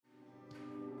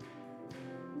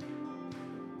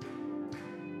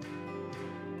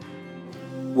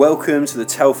Welcome to the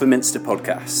Telford Minster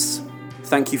podcast.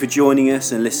 Thank you for joining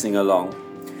us and listening along.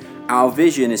 Our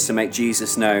vision is to make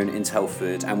Jesus known in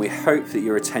Telford, and we hope that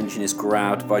your attention is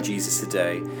grabbed by Jesus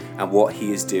today and what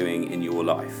he is doing in your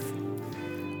life.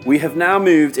 We have now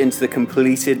moved into the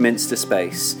completed Minster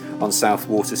space on South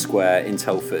Water Square in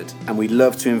Telford, and we'd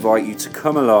love to invite you to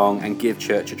come along and give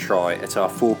church a try at our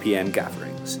 4 p.m.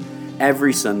 gatherings,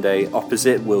 every Sunday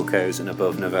opposite Wilco's and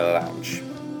above Novella Lounge.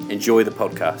 Enjoy the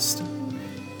podcast.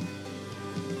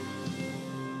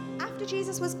 After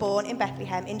Jesus was born in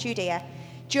Bethlehem in Judea,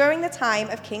 during the time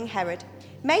of King Herod,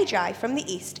 Magi from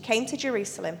the east came to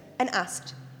Jerusalem and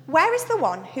asked, "Where is the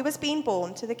one who has been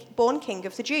born King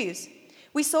of the Jews?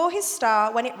 We saw his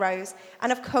star when it rose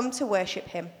and have come to worship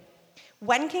him."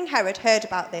 When King Herod heard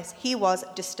about this, he was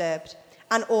disturbed,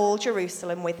 and all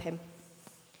Jerusalem with him.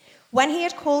 When he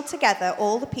had called together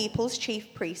all the people's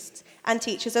chief priests and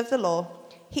teachers of the law,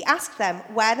 he asked them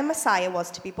where the Messiah was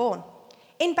to be born.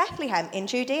 "In Bethlehem in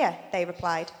Judea," they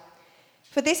replied.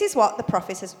 "For this is what the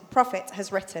prophet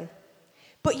has written.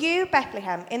 But you,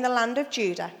 Bethlehem, in the land of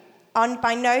Judah, are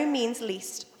by no means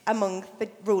least among the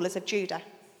rulers of Judah.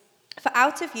 For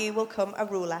out of you will come a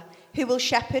ruler who will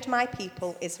shepherd my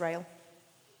people Israel."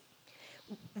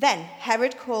 Then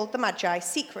Herod called the Magi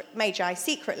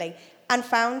secretly and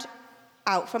found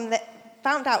out from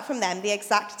them the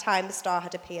exact time the star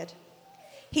had appeared.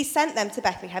 He sent them to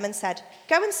Bethlehem and said,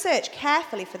 "Go and search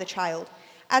carefully for the child.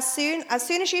 As soon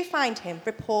as you find him,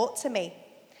 report to me,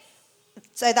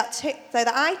 so that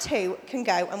I too can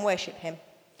go and worship him."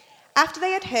 After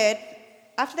they had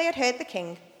heard the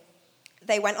king,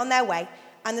 they went on their way,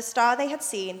 and the star they had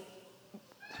seen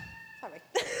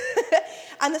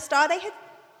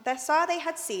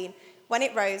when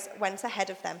it rose went ahead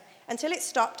of them until it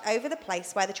stopped over the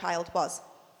place where the child was.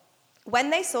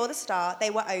 When they saw the star, they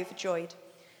were overjoyed.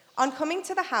 On coming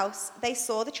to the house, they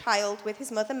saw the child with his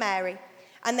mother Mary,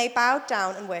 and they bowed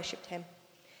down and worshipped him.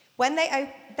 Then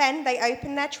they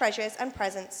opened their treasures and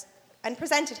presents and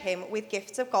presented him with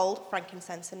gifts of gold,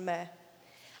 frankincense, and myrrh.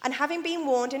 And having been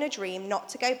warned in a dream not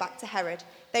to go back to Herod,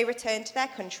 they returned to their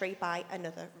country by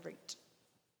another route.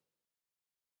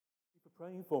 Thank you for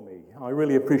praying for me. I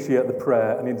really appreciate the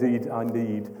prayer, and indeed I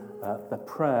need the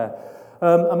prayer.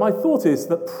 And my thought is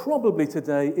that probably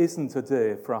today isn't a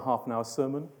day for a half-an-hour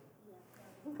sermon.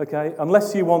 Okay,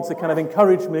 unless you want to kind of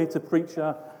encourage me to preach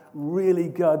a really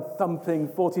good, thumping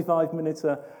 45-minute.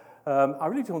 I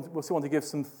really also want to give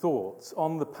some thoughts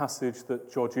on the passage that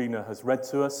Georgina has read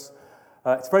to us.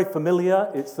 It's very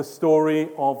familiar. It's the story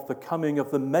of the coming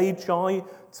of the Magi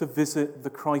to visit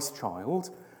the Christ child.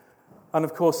 And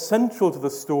of course, central to the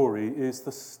story is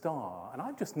the star. And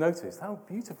I've just noticed how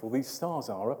beautiful these stars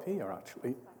are up here,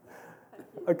 actually.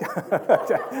 Okay.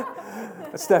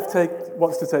 Steph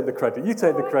wants to take the credit. You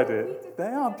take the credit. They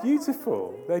are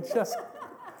beautiful.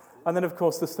 And then, of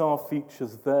course, the star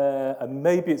features there, and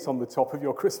maybe it's on the top of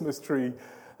your Christmas tree.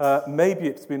 Maybe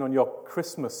it's been on your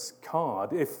Christmas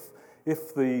card,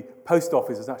 if the post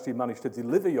office has actually managed to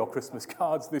deliver your Christmas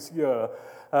cards this year.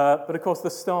 But, of course,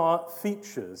 the star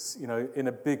features, in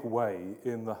a big way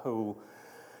in the whole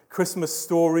Christmas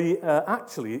story.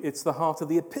 Actually, it's the heart of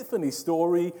the Epiphany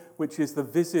story, which is the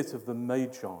visit of the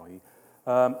Magi.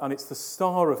 And it's the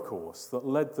star, of course, that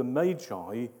led the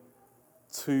Magi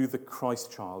to the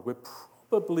Christ child. We're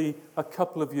probably a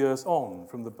couple of years on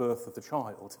from the birth of the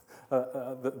child,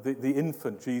 the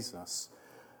infant Jesus.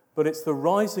 But it's the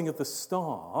rising of the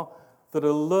star that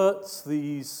alerts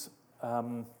these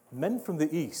men from the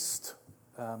east.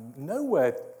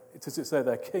 Nowhere does it say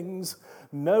they're kings.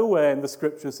 Nowhere in the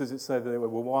scriptures does it say they were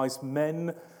wise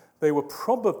men. They were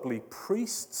probably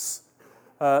priests.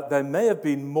 There may have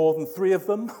been more than 3 of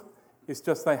them. It's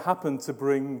just they happened to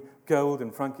bring gold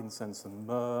and frankincense and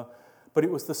myrrh. But it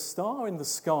was the star in the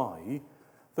sky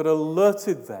that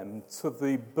alerted them to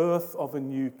the birth of a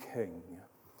new king.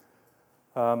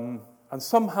 And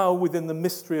somehow within the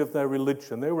mystery of their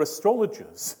religion, they were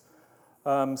astrologers,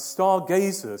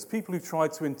 stargazers, people who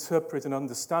tried to interpret and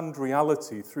understand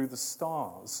reality through the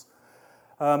stars.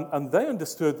 And they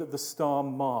understood that the star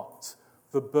marked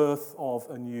the birth of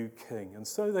a new king. And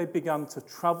so they began to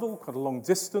travel quite a long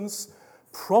distance,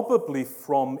 probably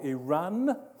from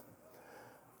Iran.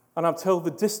 And I'm told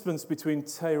the distance between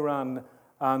Tehran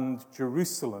and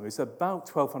Jerusalem is about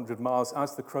 1,200 miles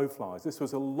as the crow flies. This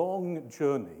was a long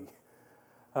journey,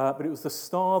 but it was the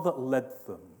star that led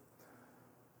them.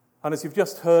 And as you've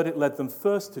just heard, it led them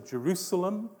first to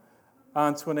Jerusalem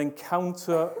and to an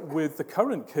encounter with the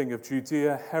current king of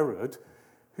Judea, Herod,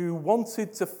 who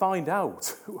wanted to find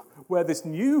out where this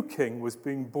new king was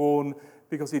being born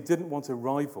because he didn't want a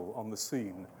rival on the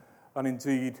scene. And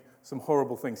indeed, some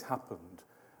horrible things happened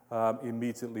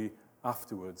immediately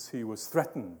afterwards. He was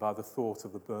threatened by the thought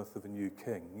of the birth of a new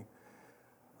king.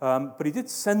 But he did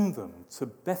send them to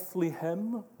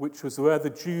Bethlehem, which was where the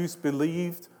Jews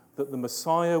believed that the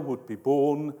Messiah would be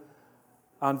born.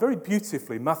 And very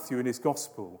beautifully, Matthew in his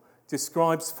Gospel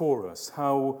describes for us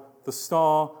how the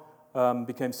star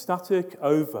became static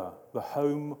over the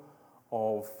home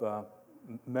of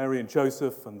Mary and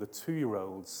Joseph and the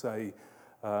 2-year-old, say,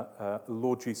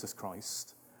 Lord Jesus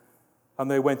Christ. And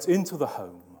they went into the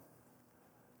home.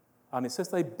 And it says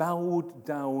they bowed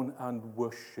down and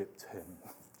worshipped him.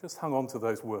 Just hang on to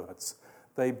those words.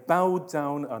 They bowed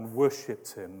down and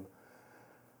worshipped him.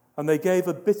 And they gave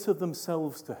a bit of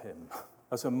themselves to him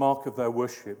as a mark of their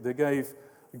worship. They gave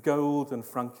gold and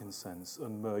frankincense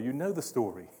and myrrh. You know the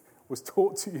story. It was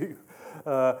taught to you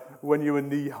when you were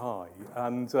knee-high.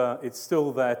 And it's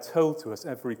still there, told to us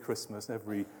every Christmas,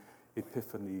 every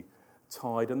Epiphany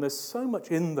tide. And there's so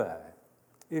much in there.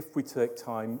 If we take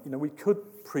time, we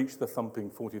could preach the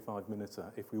thumping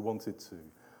 45-minuter if we wanted to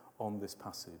on this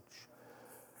passage.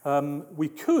 We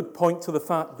could point to the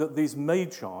fact that these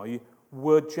Magi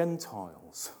were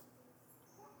Gentiles.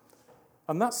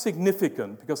 And that's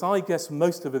significant because I guess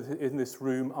most of us in this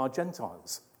room are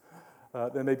Gentiles.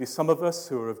 There may be some of us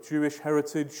who are of Jewish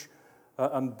heritage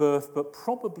and birth, but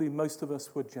probably most of us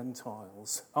are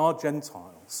Gentiles.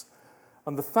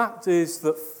 And the fact is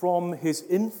that from his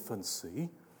infancy,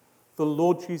 the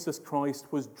Lord Jesus Christ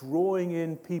was drawing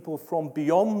in people from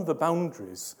beyond the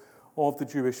boundaries of the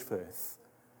Jewish faith.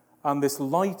 And this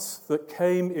light that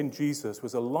came in Jesus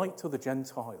was a light to the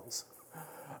Gentiles.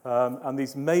 And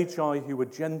these Magi who were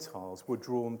Gentiles were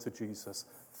drawn to Jesus.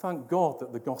 Thank God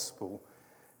that the gospel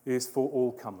is for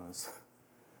all comers.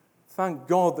 Thank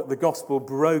God that the gospel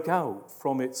broke out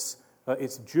from its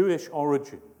Jewish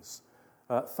origins.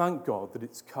 Thank God that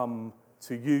it's come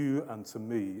to you and to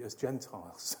me as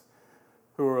Gentiles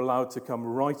who are allowed to come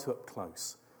right up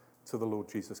close to the Lord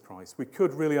Jesus Christ. We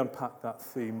could really unpack that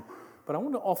theme, but I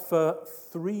want to offer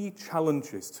 3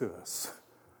 challenges to us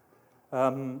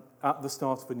at the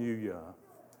start of a new year.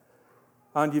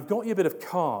 And you've got your bit of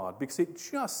card because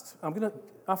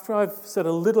after I've said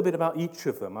a little bit about each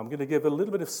of them, I'm going to give a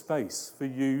little bit of space for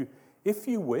you, if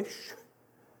you wish,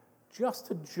 just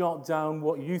to jot down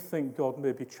what you think God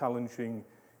may be challenging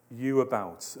you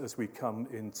about as we come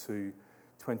into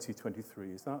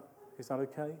 2023. Is that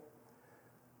okay?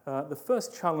 The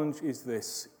first challenge is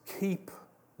this: keep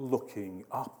looking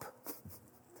up.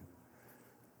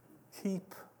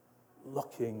 Keep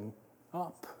looking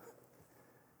up.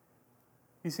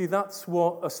 You see, that's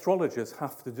what astrologers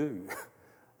have to do.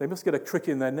 They must get a crick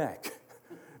in their neck.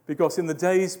 Because in the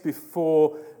days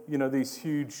before, these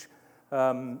huge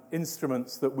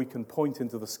instruments that we can point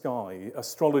into the sky,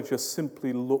 astrologers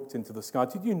simply looked into the sky.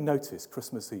 Did you notice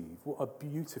Christmas Eve? What a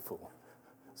beautiful,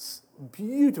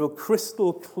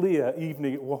 crystal clear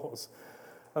evening it was.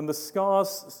 And the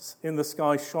stars in the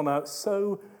sky shone out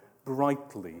so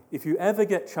brightly. If you ever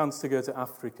get a chance to go to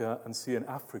Africa and see an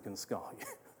African sky,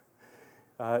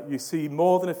 you see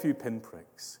more than a few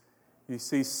pinpricks. You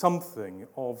see something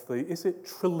of is it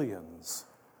trillions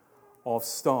of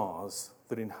stars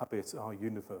that inhabit our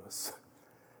universe.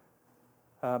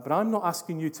 But I'm not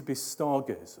asking you to be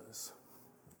stargazers.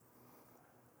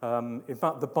 In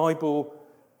fact, the Bible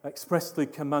expressly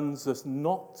commands us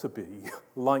not to be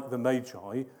like the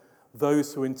Magi,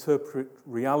 those who interpret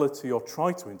reality or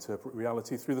try to interpret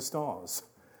reality through the stars.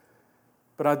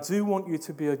 But I do want you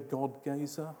to be a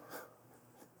God-gazer.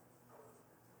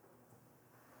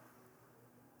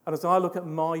 And as I look at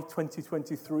my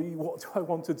 2023, what do I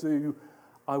want to do?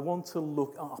 I want to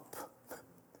look up.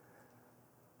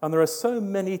 And there are so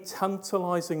many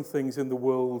tantalizing things in the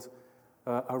world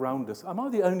around us. Am I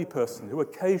the only person who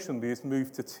occasionally is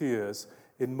moved to tears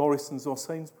in Morrison's or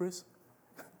Sainsbury's?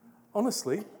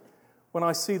 Honestly, when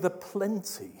I see the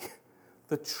plenty,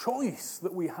 the choice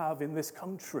that we have in this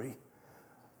country,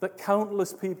 that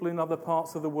countless people in other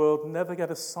parts of the world never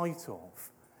get a sight of,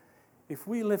 if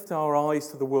we lift our eyes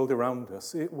to the world around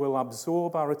us, it will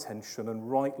absorb our attention, and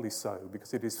rightly so,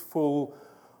 because it is full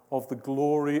of the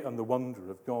glory and the wonder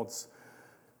of God's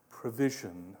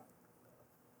provision.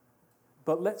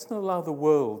 But let's not allow the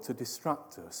world to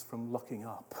distract us from looking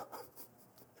up.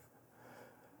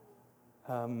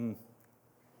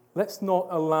 Let's not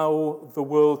allow the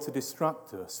world to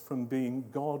distract us from being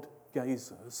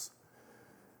God-gazers,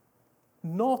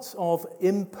 not of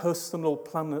impersonal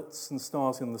planets and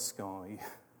stars in the sky,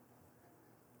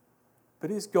 but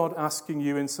is God asking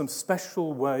you in some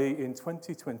special way in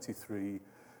 2023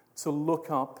 to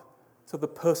look up to the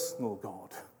personal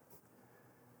God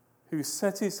who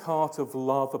set his heart of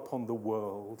love upon the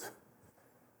world,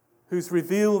 who's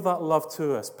revealed that love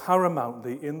to us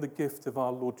paramountly in the gift of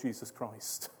our Lord Jesus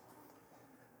Christ,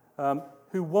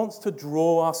 who wants to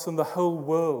draw us and the whole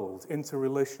world into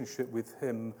relationship with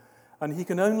him. And he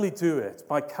can only do it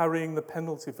by carrying the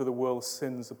penalty for the world's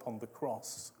sins upon the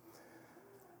cross.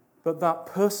 But that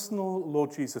personal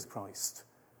Lord Jesus Christ,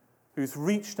 who's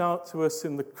reached out to us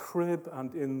in the crib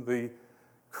and in the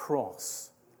cross,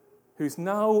 who's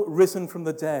now risen from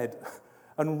the dead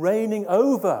and reigning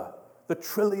over the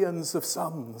trillions of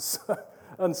suns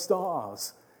and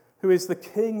stars, who is the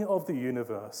King of the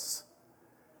universe,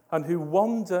 and who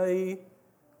one day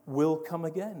will come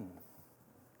again.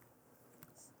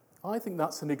 I think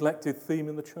that's a neglected theme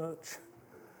in the church,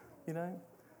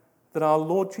 that our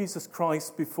Lord Jesus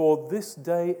Christ, before this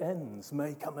day ends,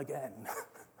 may come again.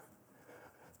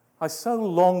 I so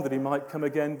long that he might come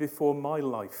again before my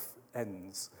life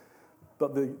ends.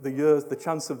 But the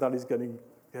chance of that is getting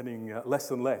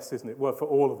less and less, isn't it? Well, for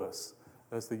all of us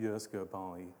as the years go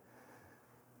by.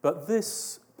 But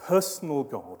this personal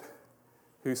God,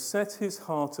 who set his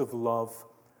heart of love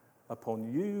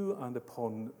upon you and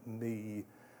upon me,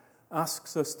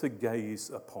 asks us to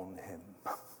gaze upon him.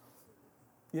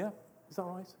 Yeah? Is that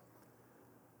right?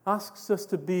 Asks us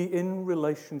to be in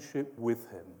relationship with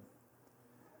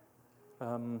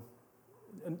him.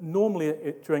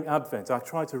 Normally during Advent, I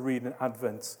try to read an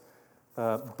Advent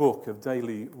book of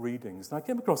daily readings. And I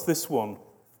came across this one.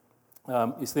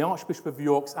 It's the Archbishop of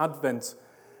York's Advent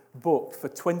book for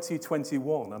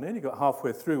 2021. And I only got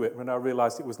halfway through it when I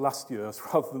realised it was last year's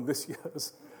rather than this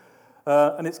year's.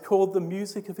 And it's called The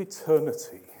Music of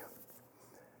Eternity.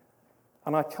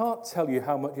 And I can't tell you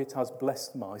how much it has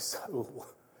blessed my soul.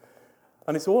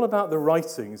 And it's all about the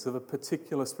writings of a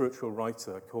particular spiritual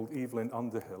writer called Evelyn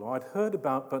Underhill, who I'd heard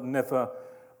about but never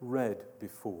read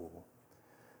before.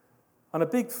 And a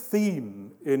big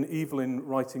theme in Evelyn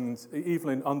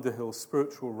Underhill's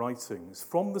spiritual writings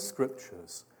from the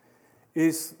scriptures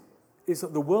is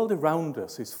that the world around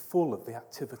us is full of the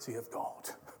activity of God.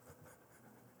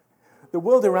 The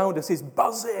world around us is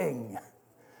buzzing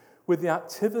with the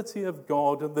activity of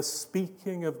God and the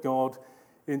speaking of God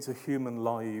into human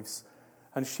lives.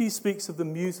 And she speaks of the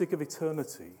music of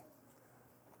eternity,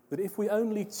 that if we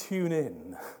only tune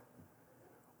in,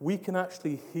 we can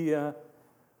actually hear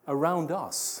around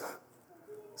us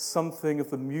something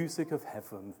of the music of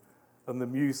heaven and the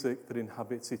music that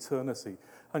inhabits eternity.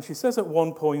 And she says at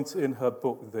one point in her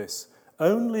book this: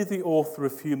 only the author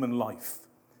of human life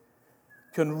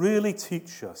can really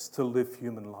teach us to live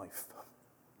human life.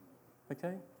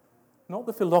 Okay? Not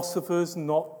the philosophers,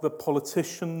 not the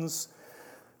politicians,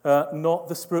 not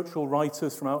the spiritual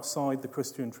writers from outside the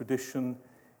Christian tradition.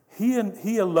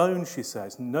 He alone, she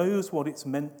says, knows what it's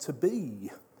meant to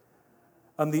be.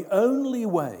 And the only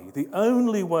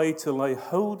way to lay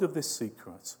hold of this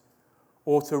secret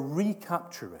or to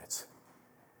recapture it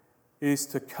is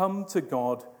to come to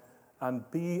God and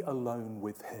be alone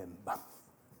with him.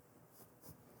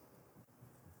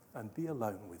 And be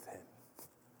alone with him.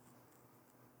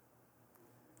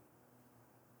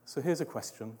 So here's a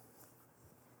question.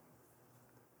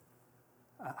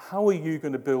 How are you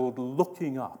going to build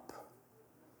looking up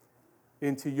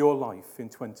into your life in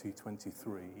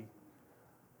 2023?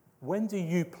 When do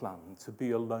you plan to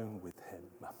be alone with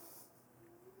him?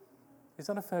 Is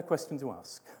that a fair question to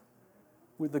ask?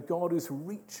 With the God who's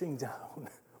reaching down,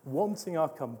 wanting our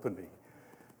company.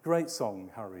 Great song,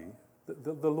 Harry.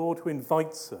 The Lord who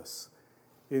invites us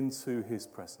into his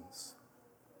presence.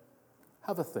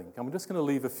 Have a think. I'm just going to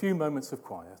leave a few moments of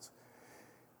quiet.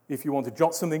 If you want to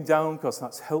jot something down because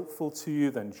that's helpful to you,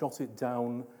 then jot it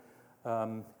down.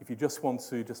 If you just want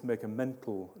to just make a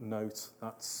mental note,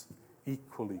 that's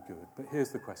equally good. But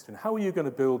here's the question. How are you going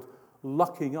to build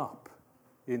looking up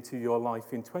into your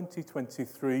life in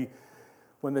 2023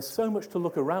 when there's so much to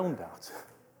look around at?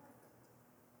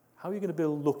 How are you going to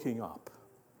build looking up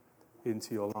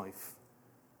into your life?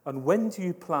 And when do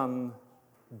you plan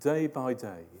day by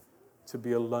day to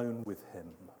be alone with him?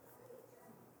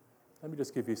 Let me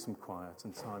just give you some quiet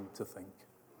and time to think.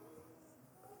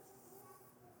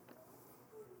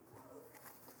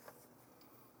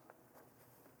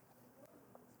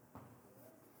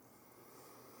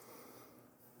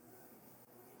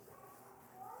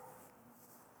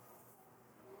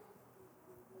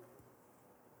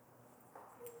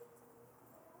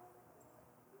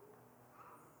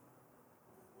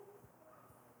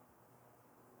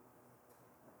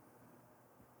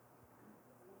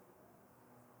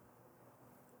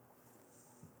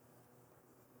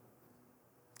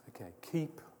 Okay,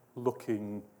 keep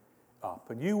looking up,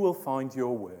 and you will find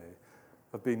your way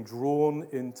of being drawn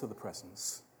into the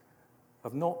presence,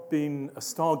 of not being a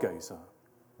stargazer,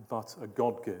 but a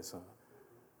God-gazer,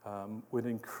 with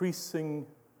increasing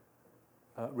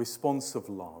response of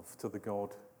love to the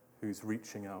God who's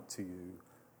reaching out to you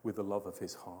with the love of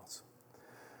his heart.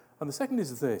 And the second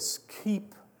is this: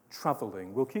 keep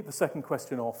travelling. We'll keep the second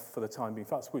question off for the time being. In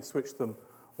fact, we've switched them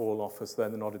all off as they're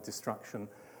not a distraction.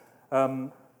 The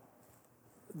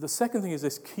second thing is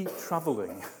this: keep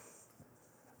travelling.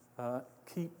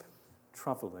 Keep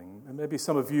travelling. And maybe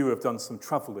some of you have done some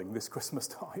travelling this Christmas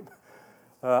time.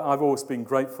 I've always been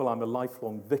grateful. I'm a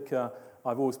lifelong vicar.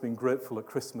 I've always been grateful at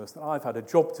Christmas that I've had a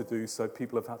job to do, so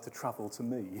people have had to travel to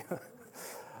me.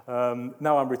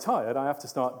 Now I'm retired, I have to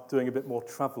start doing a bit more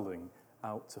travelling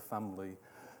out to family.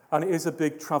 And it is a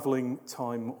big travelling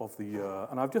time of the year.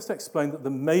 And I've just explained that the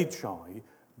Magi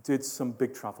did some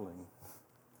big travelling.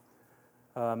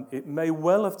 It may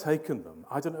well have taken them,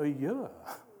 I don't know, a year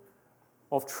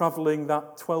of travelling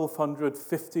that 1,200,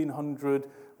 1,500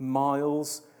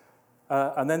 miles.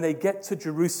 And then they get to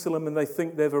Jerusalem and they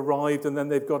think they've arrived, and then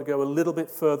they've got to go a little bit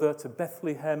further to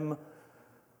Bethlehem.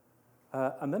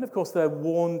 And then, of course, they're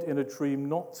warned in a dream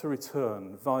not to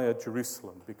return via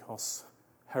Jerusalem because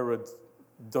Herod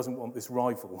doesn't want this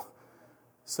rival.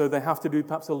 So they have to do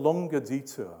perhaps a longer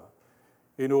detour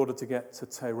in order to get to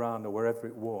Tehran or wherever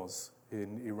it was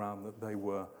in Iran that they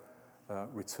were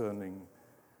returning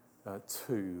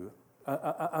to.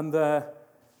 And their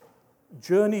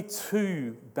journey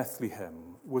to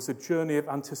Bethlehem was a journey of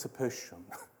anticipation.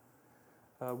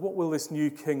 What will this new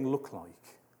king look like?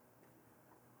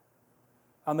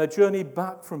 And their journey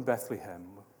back from Bethlehem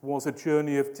was a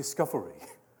journey of discovery.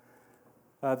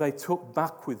 They took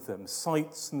back with them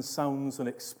sights and sounds and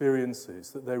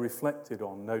experiences that they reflected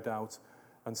on, no doubt,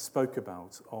 and spoke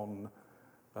about on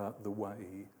the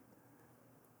way.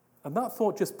 And that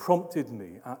thought just prompted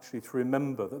me, actually, to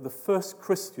remember that the first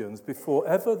Christians, before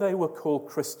ever they were called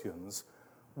Christians,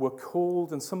 were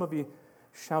called, and some of you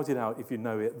shout it out if you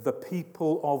know it, the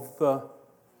people of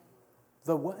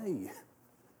the way.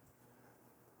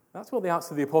 That's what the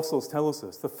Acts of the Apostles tells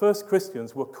us. The first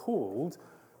Christians were called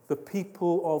the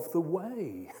people of the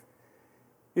way.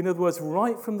 In other words,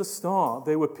 right from the start,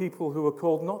 they were people who were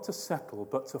called not to settle,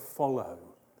 but to follow.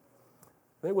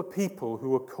 They were people who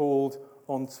were called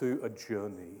onto a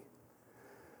journey.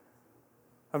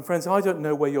 And friends, I don't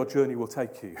know where your journey will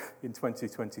take you in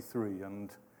 2023,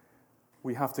 and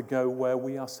we have to go where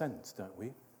we are sent, don't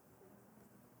we?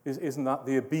 Isn't that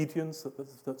the obedience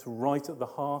that's right at the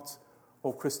heart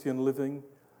of Christian living?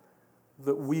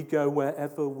 That we go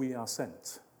wherever we are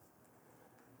sent.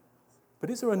 But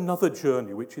is there another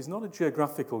journey, which is not a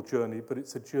geographical journey, but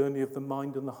it's a journey of the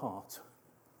mind and the heart?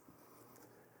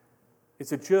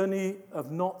 It's a journey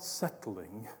of not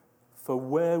settling for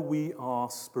where we are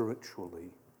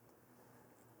spiritually.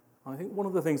 I think one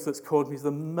of the things that's caused me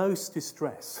the most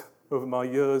distress over my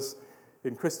years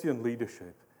in Christian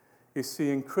leadership is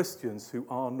seeing Christians who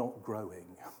are not growing,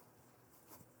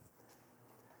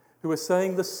 who are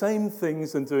saying the same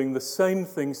things and doing the same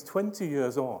things 20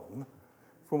 years on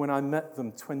from when I met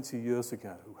them 20 years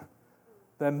ago.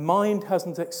 Their mind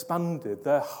hasn't expanded,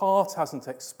 their heart hasn't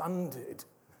expanded.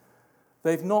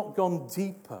 They've not gone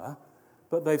deeper,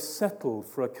 but they've settled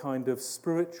for a kind of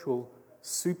spiritual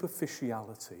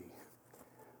superficiality.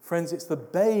 Friends, it's the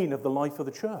bane of the life of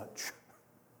the church.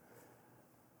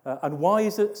 And why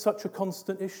is it such a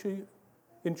constant issue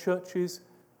in churches?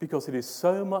 Because it is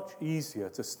so much easier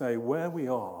to stay where we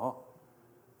are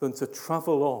than to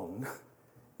travel on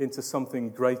into something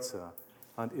greater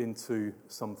and into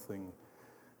something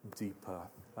deeper.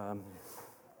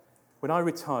 When I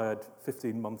retired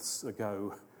 15 months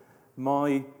ago,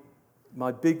 my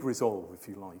big resolve, if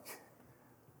you like,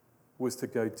 was to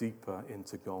go deeper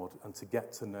into God and to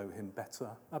get to know him better.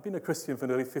 I've been a Christian for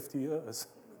nearly 50 years.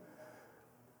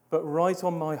 But right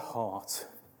on my heart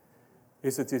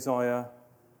is a desire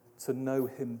to know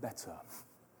him better.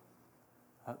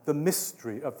 The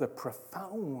mystery of the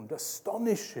profound,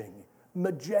 astonishing,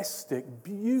 majestic,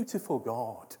 beautiful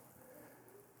God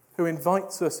who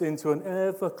invites us into an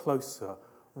ever closer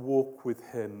walk with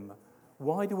him.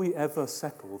 Why do we ever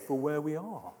settle for where we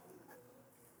are?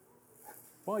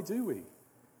 Why do we?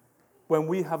 When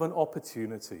we have an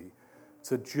opportunity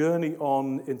to journey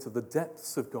on into the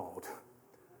depths of God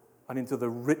and into the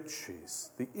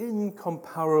riches, the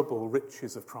incomparable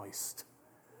riches of Christ,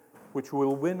 which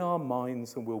will win our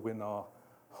minds and will win our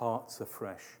hearts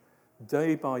afresh,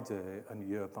 day by day and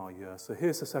year by year. So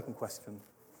here's the second question.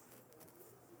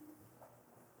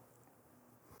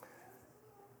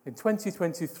 In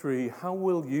 2023, how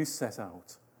will you set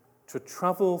out to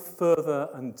travel further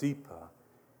and deeper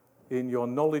in your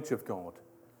knowledge of God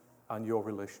and your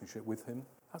relationship with him?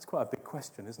 That's quite a big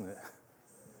question, isn't it?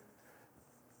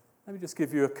 Let me just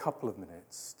give you a couple of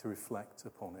minutes to reflect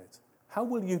upon it. How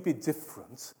will you be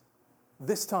different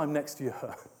this time next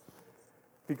year?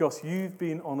 Because you've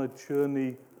been on a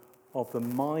journey of the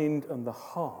mind and the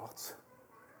heart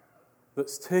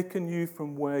that's taken you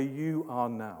from where you are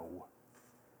now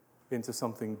into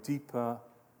something deeper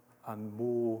and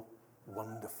more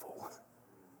wonderful.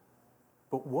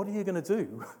 But what are you going to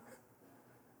do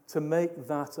to make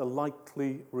that a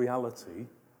likely reality?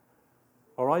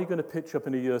 Or are you going to pitch up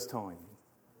in a year's time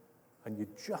and you're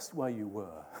just where you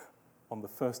were on the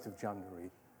 1st of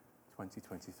January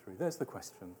 2023? There's the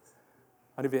question.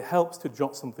 And if it helps to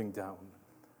jot something down,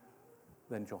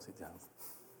 then jot it down.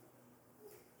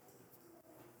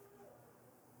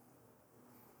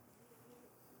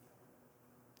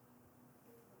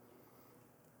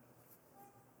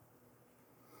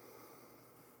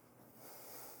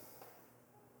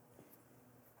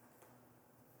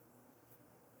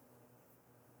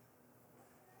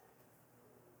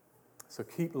 So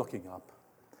keep looking up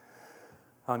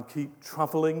and keep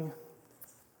traveling.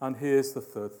 And here's the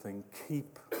third thing,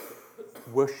 keep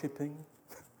worshipping.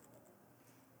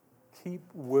 Keep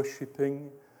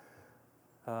worshipping.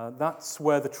 That's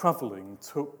where the traveling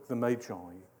took the Magi,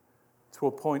 to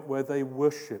a point where they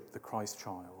worshipped the Christ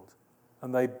child.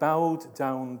 And they bowed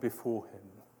down before him.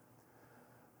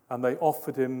 And they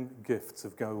offered him gifts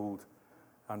of gold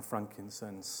and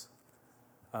frankincense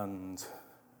and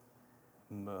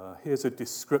myrrh. Here's a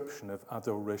description of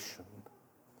adoration.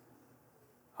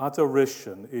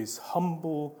 Adoration is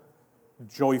humble,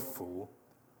 joyful,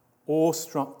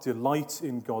 awestruck delight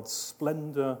in God's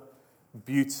splendor,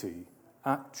 beauty,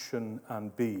 action,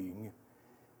 and being,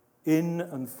 in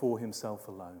and for himself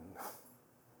alone.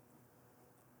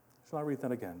 Shall I read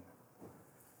that again?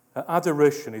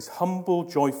 Adoration is humble,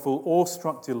 joyful,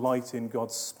 awestruck delight in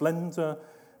God's splendor,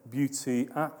 beauty,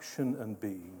 action, and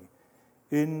being,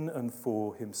 in and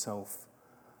for himself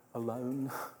alone.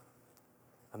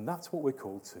 And that's what we're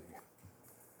called to.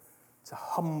 To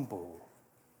humble,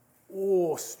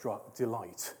 awestruck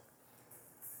delight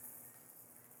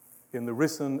in the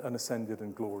risen and ascended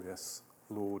and glorious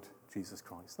Lord Jesus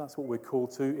Christ. That's what we're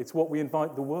called to. It's what we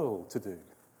invite the world to do,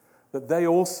 that they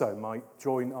also might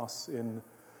join us in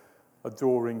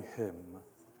adoring him.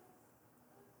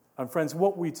 And friends,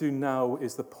 what we do now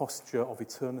is the posture of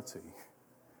eternity.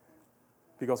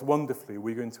 Because wonderfully,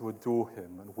 we're going to adore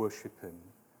him and worship him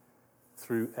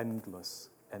through endless,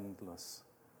 endless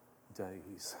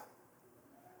days.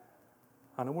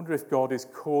 And I wonder if God is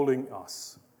calling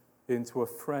us into a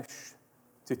fresh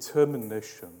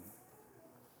determination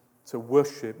to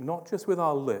worship, not just with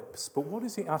our lips, but what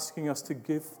is he asking us to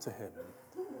give to him?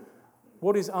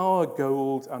 What is our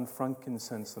gold and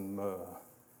frankincense and myrrh,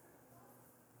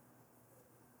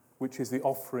 which is the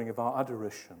offering of our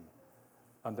adoration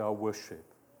and our worship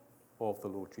of the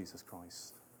Lord Jesus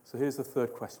Christ? So here's the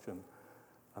third question,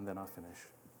 and then I finish.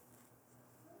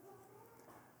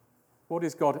 What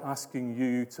is God asking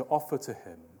you to offer to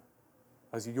him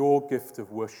as your gift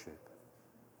of worship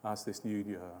as this new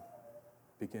year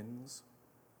begins?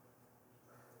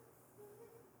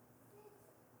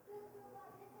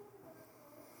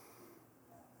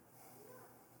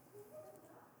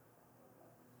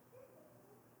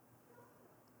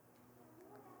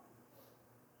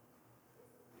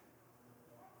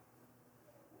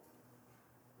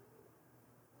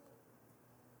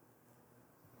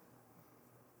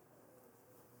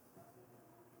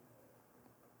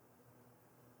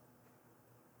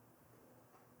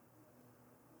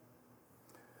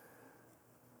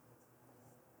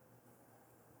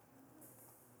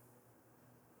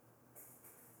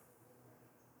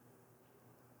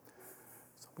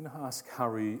 I'm going to ask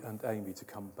Harry and Amy to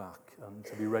come back and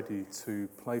to be ready to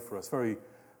play for us. Very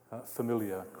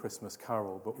familiar Christmas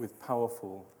carol, but with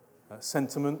powerful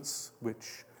sentiments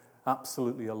which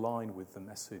absolutely align with the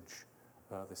message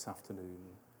this afternoon.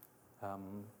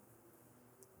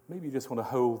 Maybe you just want to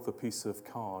hold the piece of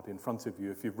card in front of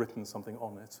you if you've written something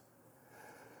on it.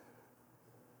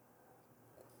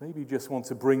 Maybe you just want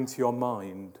to bring to your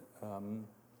mind,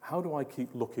 how do I keep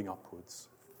looking upwards?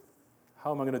 How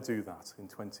am I going to do that in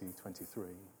 2023?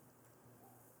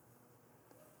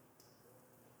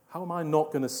 How am I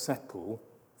not going to settle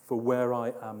for where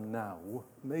I am now?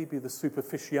 Maybe the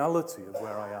superficiality of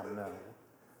where I am now.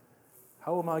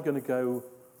 How am I going to go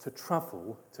to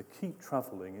travel, to keep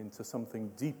traveling into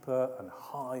something deeper and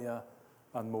higher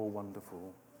and more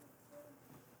wonderful?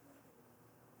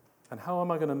 And how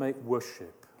am I going to make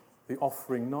worship the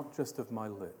offering not just of my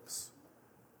lips,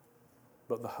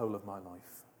 but the whole of my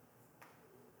life?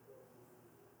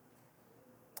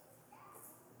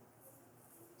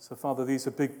 So, Father, these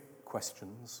are big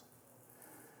questions.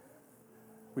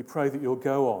 We pray that you'll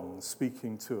go on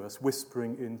speaking to us,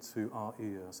 whispering into our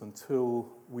ears until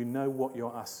we know what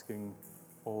you're asking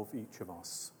of each of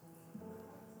us.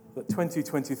 That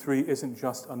 2023 isn't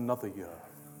just another year,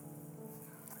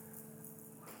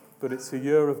 but it's a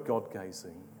year of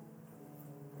God-gazing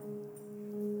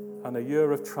and a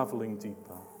year of travelling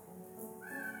deeper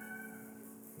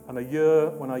and a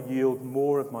year when I yield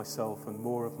more of myself and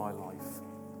more of my life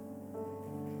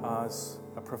as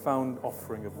a profound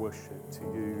offering of worship to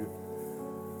you,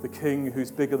 the King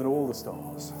who's bigger than all the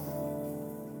stars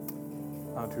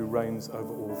and who reigns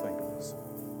over all things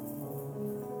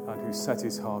and who set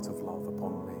his heart of love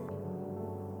upon me.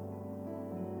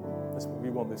 We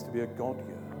want this to be a God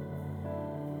year.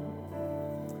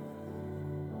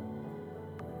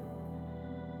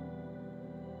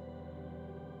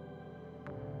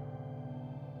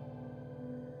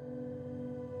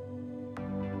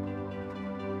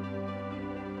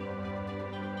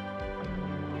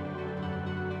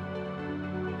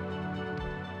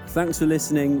 Thanks for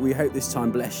listening. We hope this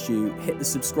time blessed you. Hit the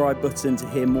subscribe button to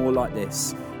hear more like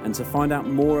this. And to find out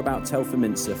more about Telford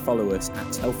Minster, follow us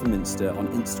at Telford Minster on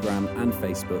Instagram and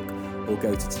Facebook, or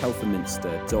go to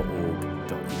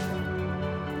telfordminster.org.uk.